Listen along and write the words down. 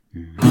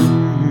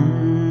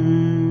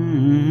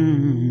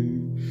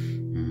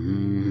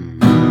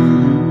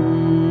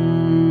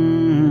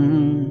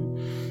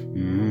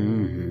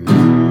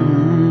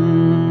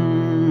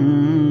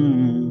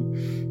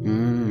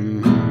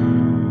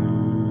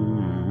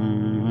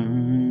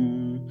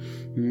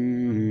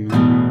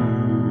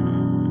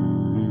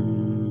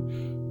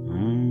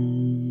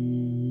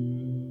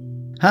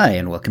Hi,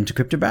 and welcome to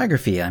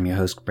Cryptobiography. I'm your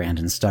host,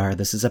 Brandon Starr.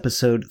 This is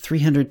episode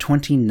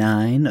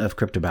 329 of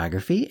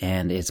Cryptobiography,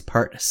 and it's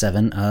part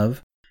 7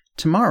 of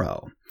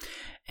Tomorrow.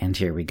 And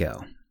here we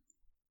go.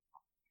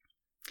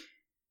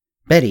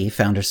 Betty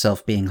found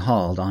herself being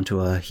hauled onto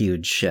a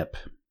huge ship.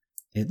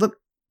 It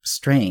looked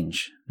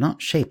strange,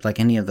 not shaped like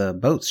any of the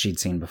boats she'd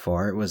seen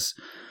before. It was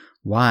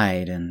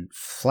wide and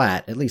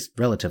flat, at least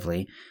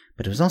relatively,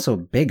 but it was also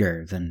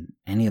bigger than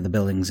any of the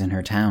buildings in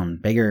her town,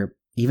 bigger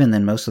even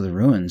than most of the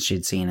ruins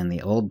she'd seen in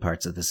the old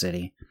parts of the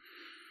city.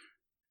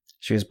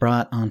 She was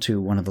brought onto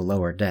one of the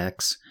lower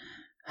decks.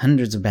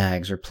 Hundreds of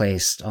bags were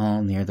placed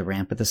all near the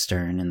ramp at the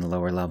stern in the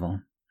lower level.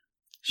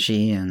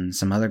 She and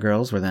some other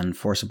girls were then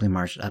forcibly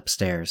marched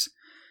upstairs.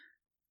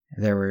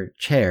 There were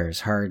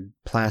chairs, hard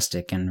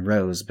plastic, in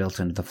rows built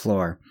into the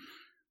floor.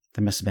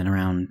 There must have been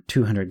around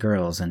 200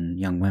 girls and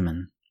young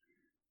women.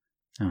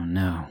 Oh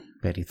no,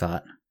 Betty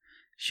thought.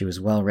 She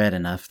was well read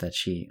enough that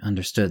she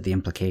understood the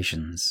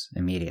implications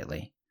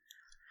immediately.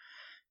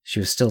 She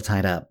was still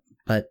tied up,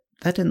 but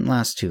that didn't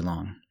last too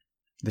long.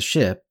 The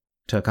ship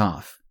took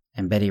off,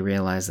 and Betty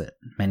realized that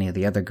many of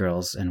the other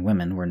girls and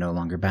women were no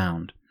longer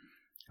bound.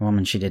 A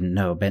woman she didn't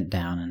know bent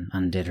down and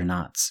undid her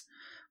knots.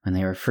 When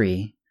they were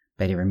free,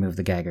 Betty removed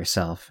the gag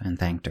herself and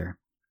thanked her.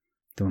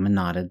 The woman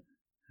nodded,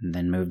 and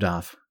then moved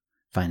off,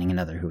 finding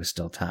another who was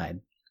still tied.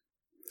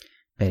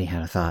 Betty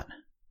had a thought.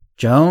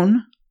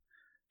 "Joan?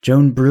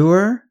 Joan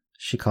Brewer?"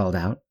 she called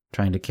out,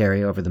 trying to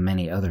carry over the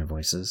many other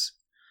voices.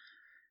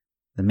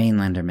 The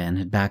mainlander men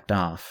had backed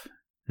off,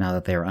 now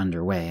that they were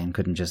underway and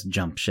couldn't just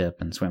jump ship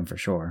and swim for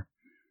shore,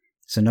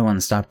 so no one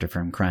stopped her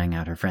from crying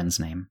out her friend's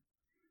name.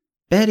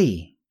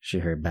 "Betty!" she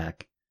heard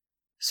back.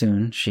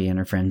 Soon she and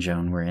her friend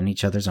Joan were in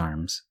each other's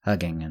arms,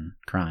 hugging and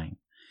crying.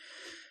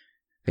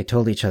 They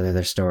told each other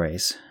their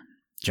stories.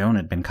 Joan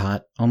had been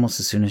caught almost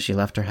as soon as she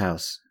left her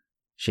house.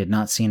 She had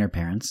not seen her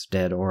parents,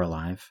 dead or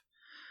alive.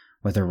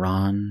 Whether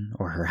Ron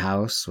or her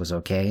house was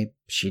okay,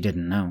 she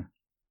didn't know.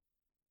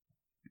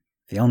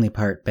 The only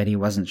part Betty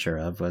wasn't sure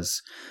of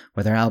was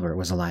whether Albert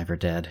was alive or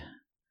dead.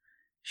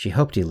 She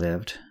hoped he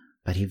lived,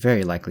 but he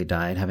very likely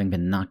died, having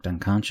been knocked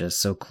unconscious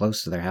so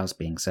close to their house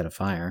being set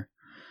afire.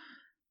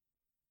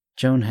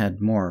 Joan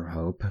had more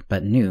hope,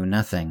 but knew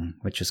nothing,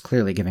 which was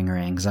clearly giving her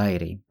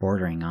anxiety,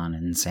 bordering on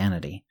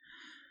insanity.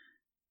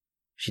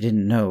 She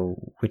didn't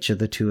know which of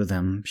the two of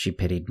them she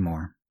pitied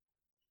more.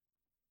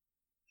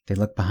 They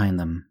looked behind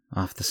them,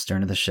 off the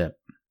stern of the ship.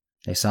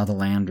 They saw the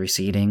land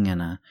receding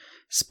and a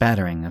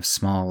spattering of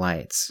small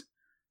lights.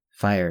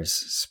 Fires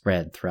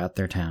spread throughout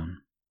their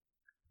town.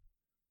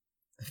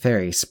 The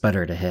ferry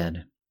sputtered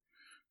ahead.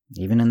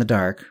 Even in the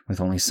dark, with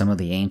only some of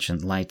the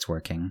ancient lights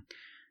working,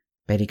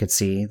 Betty could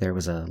see there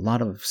was a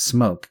lot of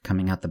smoke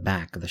coming out the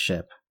back of the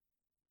ship.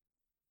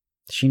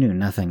 She knew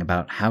nothing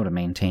about how to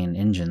maintain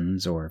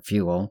engines or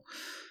fuel,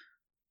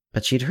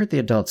 but she'd heard the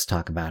adults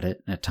talk about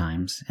it at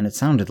times, and it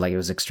sounded like it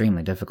was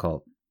extremely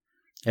difficult.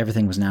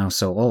 Everything was now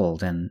so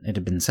old, and it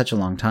had been such a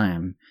long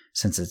time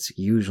since its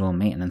usual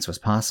maintenance was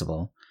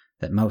possible,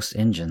 that most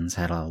engines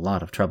had a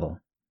lot of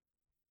trouble.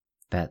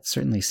 That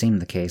certainly seemed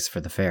the case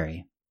for the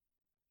ferry.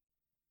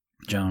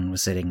 Joan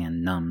was sitting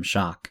in numb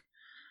shock.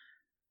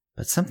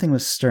 But something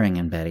was stirring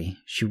in Betty.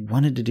 She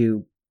wanted to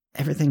do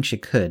everything she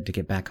could to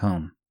get back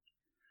home.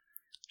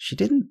 She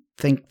didn't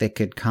think they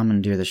could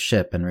commandeer the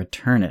ship and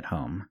return it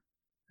home.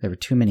 There were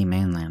too many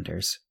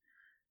mainlanders.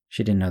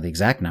 She didn't know the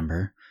exact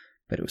number,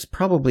 but it was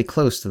probably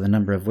close to the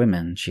number of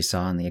women she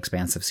saw in the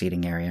expansive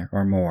seating area,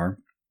 or more,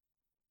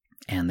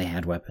 and they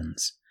had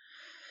weapons.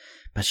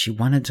 But she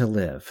wanted to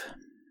live.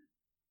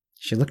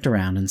 She looked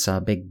around and saw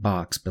a big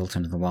box built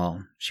into the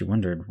wall. She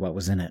wondered what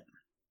was in it.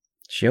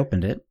 She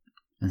opened it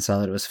and saw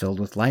that it was filled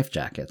with life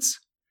jackets.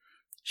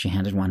 She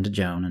handed one to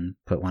Joan and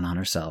put one on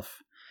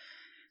herself.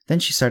 Then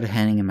she started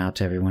handing them out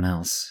to everyone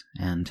else,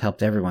 and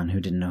helped everyone who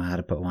didn't know how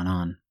to put one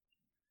on.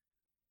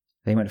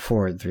 They went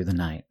forward through the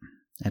night.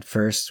 At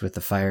first, with the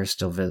fire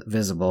still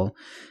visible,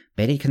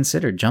 Betty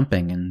considered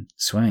jumping and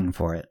swimming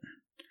for it.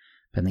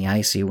 But in the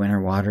icy winter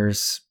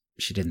waters,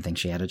 she didn't think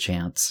she had a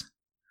chance.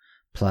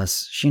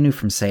 Plus, she knew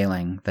from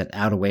sailing that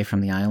out away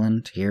from the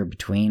island, here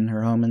between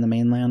her home and the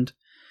mainland,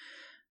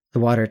 the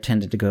water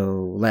tended to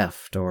go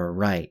left or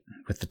right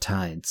with the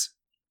tides.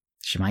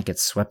 She might get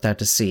swept out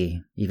to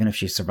sea, even if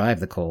she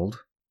survived the cold,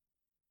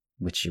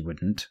 which she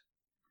wouldn't.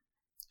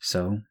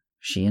 So,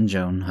 she and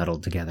Joan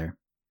huddled together.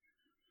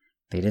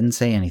 They didn't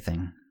say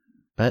anything,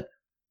 but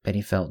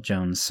Betty felt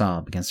Joan's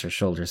sob against her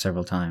shoulder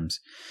several times.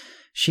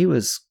 She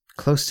was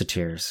close to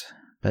tears,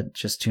 but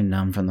just too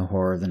numb from the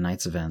horror of the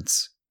night's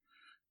events.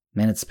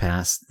 Minutes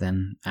passed,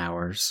 then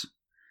hours.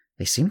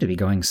 They seemed to be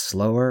going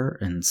slower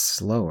and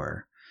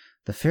slower.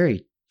 The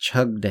ferry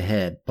chugged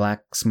ahead,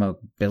 black smoke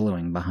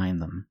billowing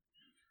behind them.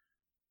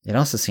 It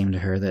also seemed to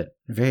her that,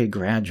 very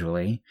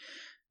gradually,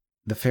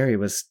 the ferry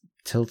was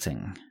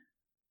tilting.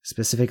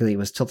 Specifically, it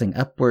was tilting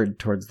upward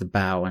towards the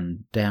bow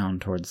and down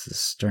towards the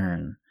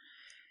stern.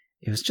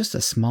 It was just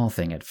a small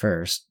thing at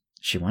first.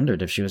 She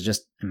wondered if she was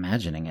just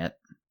imagining it.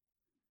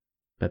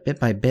 But bit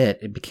by bit,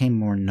 it became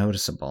more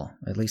noticeable,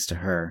 at least to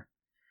her.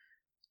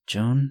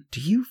 "Joan,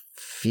 do you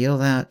feel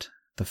that?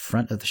 The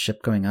front of the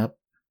ship going up?"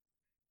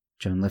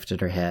 Joan lifted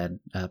her head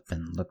up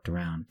and looked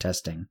around,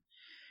 testing.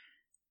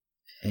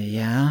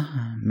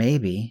 "Yeah,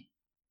 maybe."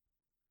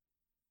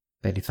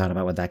 Betty thought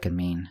about what that could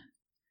mean.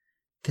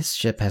 This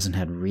ship hasn't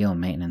had real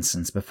maintenance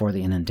since before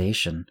the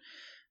inundation.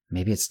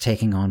 Maybe it's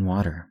taking on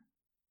water.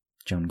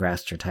 Joan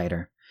grasped her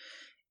tighter.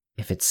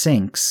 "If it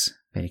sinks,"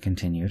 Betty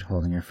continued,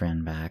 holding her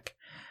friend back,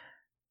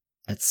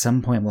 "at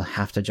some point we'll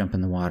have to jump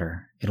in the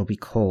water. It'll be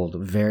cold,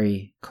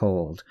 very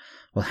cold.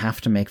 We'll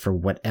have to make for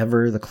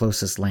whatever the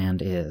closest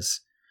land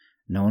is.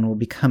 No one will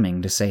be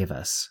coming to save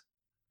us."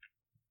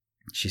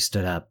 She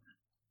stood up.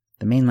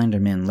 The mainlander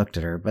men looked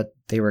at her, but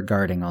they were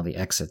guarding all the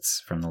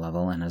exits from the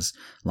level, and as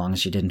long as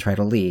she didn't try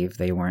to leave,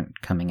 they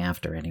weren't coming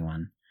after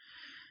anyone.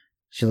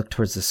 She looked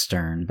towards the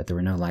stern, but there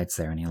were no lights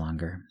there any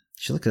longer.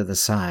 She looked at the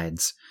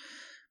sides,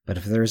 but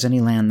if there was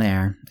any land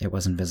there, it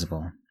wasn't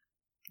visible.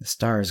 The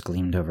stars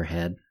gleamed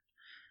overhead,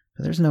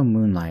 but there was no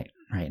moonlight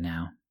right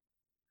now.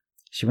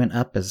 She went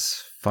up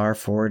as far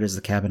forward as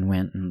the cabin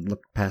went and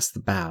looked past the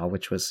bow,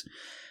 which was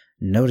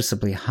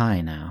noticeably high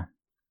now.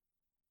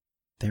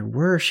 There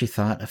were, she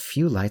thought, a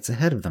few lights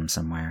ahead of them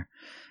somewhere.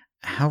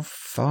 How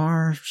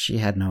far, she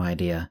had no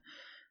idea,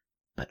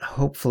 but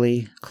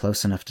hopefully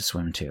close enough to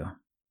swim to.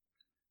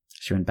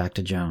 She went back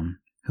to Joan,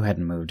 who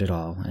hadn't moved at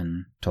all,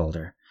 and told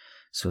her,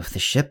 "So if the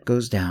ship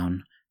goes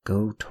down,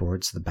 go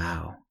towards the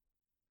bow."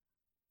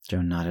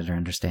 Joan nodded her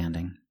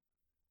understanding.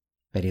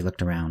 Betty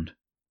looked around.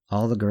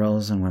 All the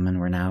girls and women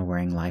were now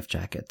wearing life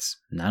jackets.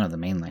 None of the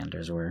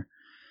mainlanders were.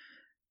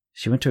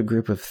 She went to a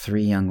group of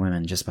 3 young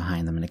women just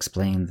behind them and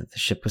explained that the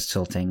ship was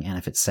tilting, and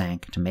if it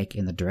sank, to make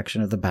in the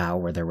direction of the bow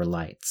where there were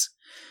lights.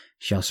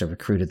 She also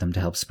recruited them to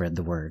help spread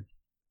the word.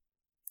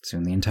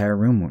 Soon the entire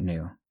room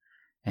knew,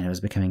 and it was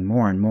becoming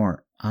more and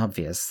more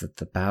obvious that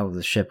the bow of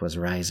the ship was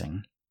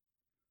rising.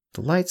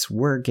 The lights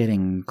were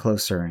getting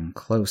closer and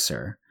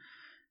closer,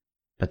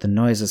 but the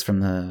noises from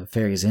the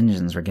ferry's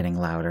engines were getting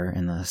louder,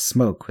 and the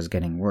smoke was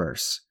getting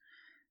worse.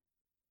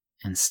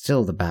 And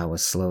still the bow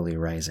was slowly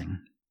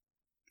rising.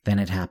 Then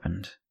it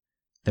happened.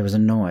 There was a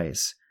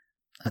noise,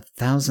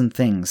 1,000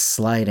 things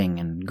sliding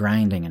and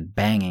grinding and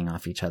banging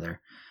off each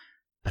other,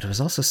 but it was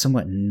also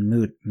somewhat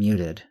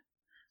muted.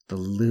 The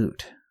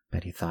loot,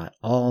 Betty thought,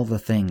 all the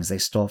things they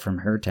stole from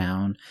her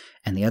town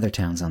and the other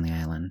towns on the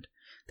island.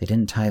 They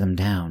didn't tie them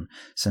down,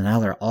 so now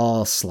they're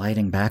all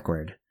sliding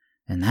backward,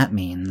 and that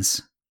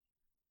means...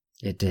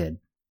 It did.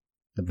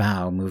 The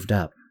bow moved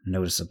up,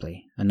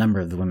 noticeably. A number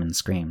of the women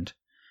screamed.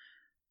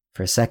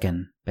 For a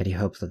second, Betty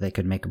hoped that they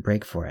could make a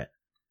break for it.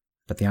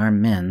 But the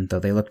armed men, though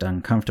they looked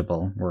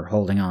uncomfortable, were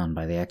holding on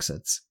by the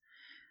exits.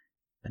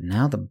 But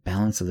now the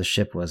balance of the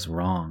ship was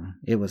wrong.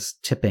 It was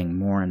tipping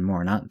more and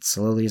more, not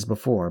slowly as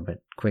before,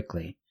 but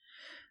quickly.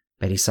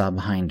 Betty saw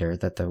behind her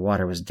that the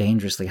water was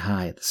dangerously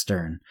high at the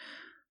stern.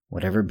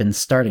 Whatever had been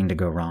starting to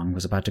go wrong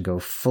was about to go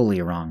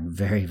fully wrong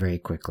very, very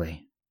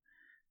quickly.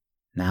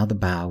 Now the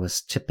bow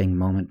was tipping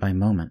moment by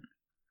moment.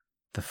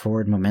 The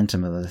forward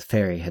momentum of the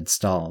ferry had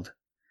stalled.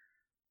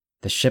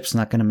 "The ship's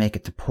not going to make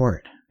it to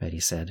port," Betty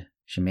said.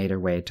 She made her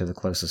way to the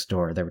closest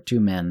door. There were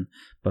 2 men,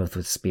 both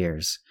with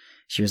spears.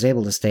 She was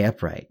able to stay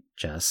upright,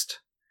 just.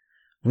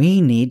 "We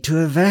need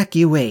to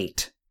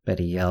evacuate,"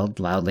 Betty yelled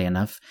loudly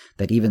enough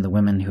that even the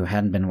women who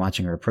hadn't been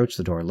watching her approach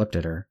the door looked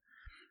at her.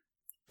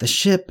 "The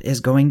ship is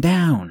going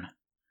down."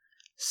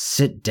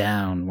 "Sit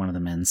down," one of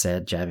the men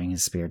said, jabbing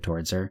his spear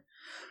towards her.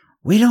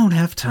 "We don't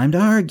have time to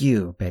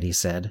argue," Betty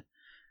said.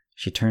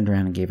 She turned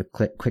around and gave a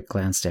quick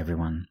glance to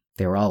everyone.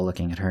 They were all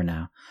looking at her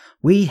now.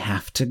 "We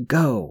have to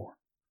go."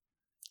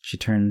 She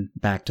turned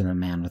back to the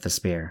man with the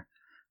spear.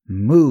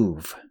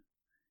 "Move!"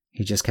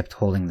 He just kept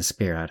holding the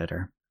spear out at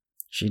her.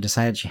 She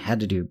decided she had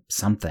to do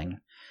something.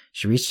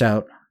 She reached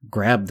out,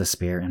 grabbed the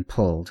spear, and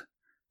pulled.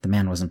 The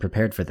man wasn't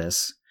prepared for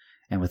this,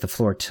 and with the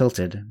floor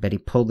tilted, Betty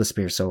pulled the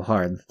spear so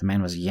hard that the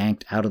man was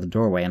yanked out of the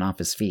doorway and off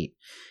his feet.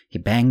 He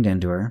banged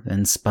into her,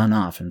 then spun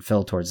off and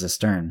fell towards the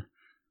stern.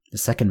 The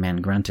second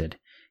man grunted.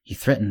 He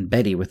threatened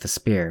Betty with the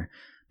spear,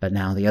 but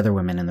now the other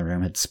women in the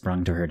room had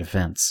sprung to her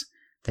defense.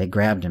 They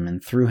grabbed him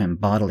and threw him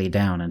bodily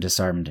down and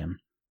disarmed him.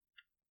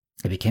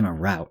 It became a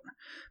rout.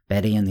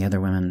 Betty and the other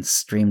women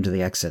streamed to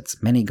the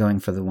exits, many going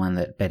for the one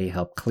that Betty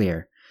helped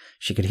clear.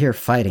 She could hear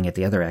fighting at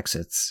the other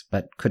exits,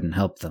 but couldn't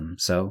help them,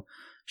 so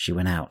she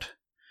went out.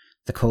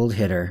 The cold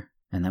hit her,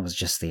 and that was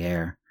just the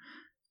air.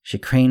 She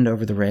craned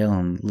over the rail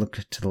and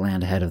looked to the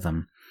land ahead of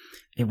them.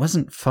 It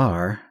wasn't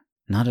far,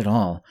 not at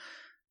all,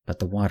 but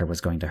the water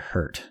was going to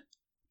hurt.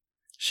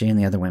 She and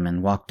the other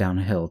women walked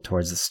downhill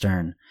towards the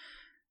stern.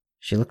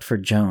 She looked for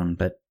Joan,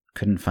 but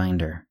couldn't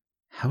find her.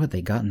 How had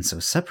they gotten so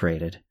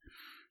separated?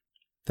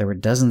 There were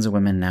dozens of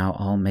women now,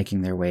 all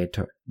making their way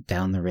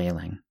down the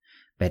railing.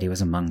 Betty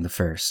was among the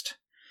first.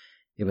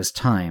 It was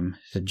time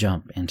to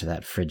jump into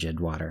that frigid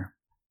water.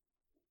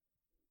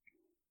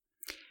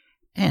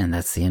 And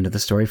that's the end of the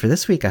story for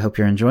this week. I hope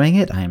you're enjoying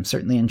it. I am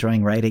certainly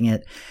enjoying writing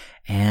it.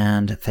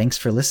 And thanks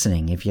for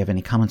listening. If you have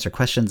any comments or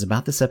questions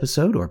about this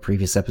episode or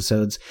previous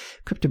episodes,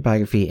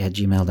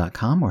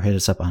 cryptobiography@gmail.com, or hit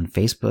us up on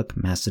Facebook,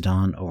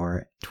 Mastodon,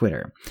 or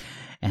Twitter.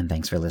 And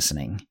thanks for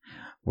listening.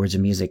 Words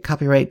of Music,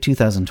 copyright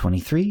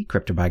 2023,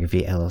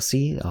 Cryptobiography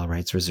LLC, all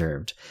rights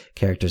reserved.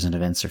 Characters and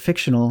events are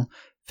fictional,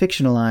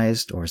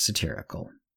 fictionalized, or satirical.